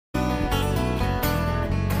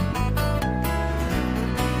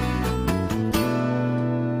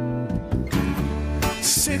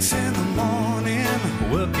6 in the morning,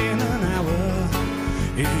 working an hour.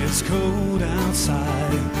 It's cold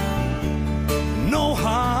outside. No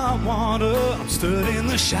hot water, I'm stood in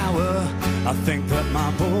the shower. I think that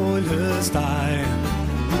my boiler's died.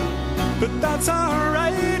 But that's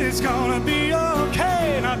alright, it's gonna be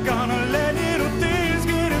okay. Not gonna let little things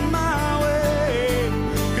get in my way.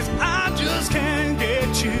 'Cause I just can't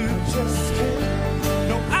get you.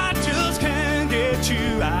 No, I just can't get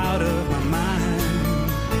you out of my mind.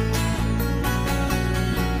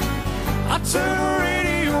 I turn the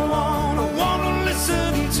radio on, I wanna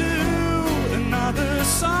listen to another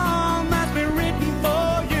song that's been written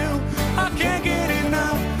for you. I can't get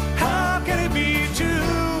enough, how can it be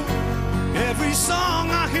true? Every song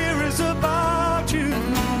I hear is about you.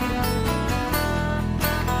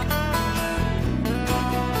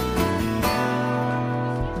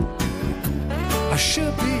 I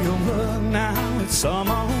should be at work now, it's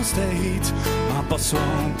almost 8. My boss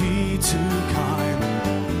won't be too kind,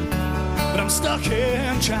 but I'm stuck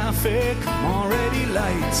in traffic, I'm already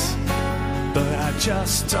late. But I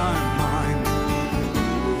just don't mind,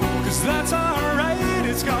 'cause that's alright,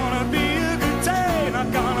 it's gonna be a good day. Not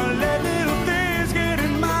gonna let little things get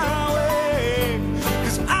in my way.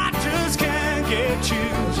 'Cause I just can't get you.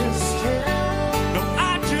 No,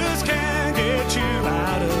 I just can't get you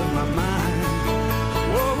out of my mind.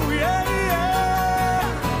 Oh yeah,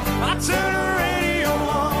 yeah. I turn the radio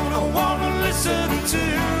on, I wanna listen to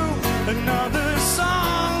another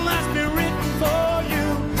song that's been written for you.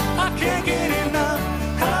 I can't get enough,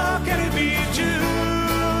 how can it be true?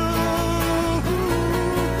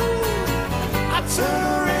 I turn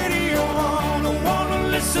the radio on, I wanna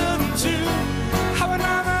listen to how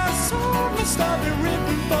another song has been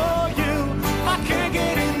written for you. I can't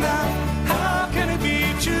get enough, how can it be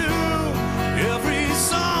true? Every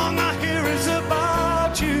song I hear is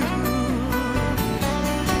about you.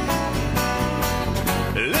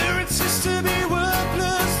 Lyrics used to be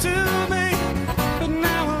worthless to me, but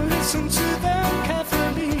now I listen to them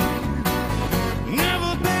carefully.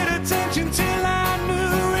 Never paid attention till I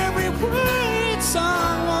knew every word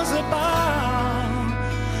song was about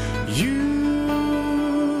you.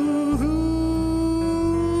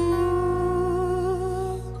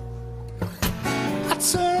 I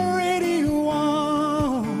turn the radio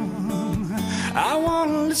on, I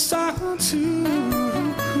wanna listen to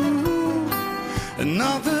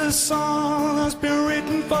another song that's been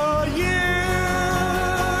written for you.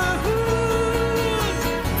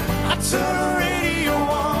 I turn the radio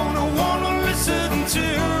on, I wanna listen to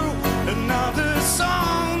another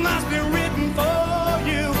song that's been written for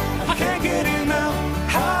you. I can't get enough,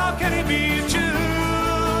 how can it be true?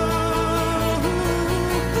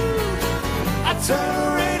 I turn the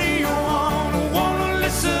radio on, I wanna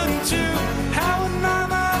listen to how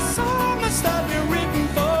another song that's been written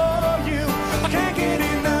for you. I can't get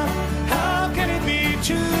enough, how can it be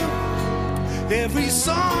true? Every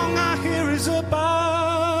song I hear is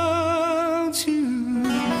about you.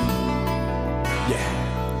 Yeah.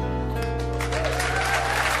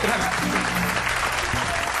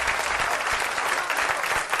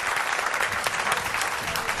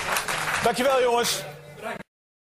 Dankjewel jongens.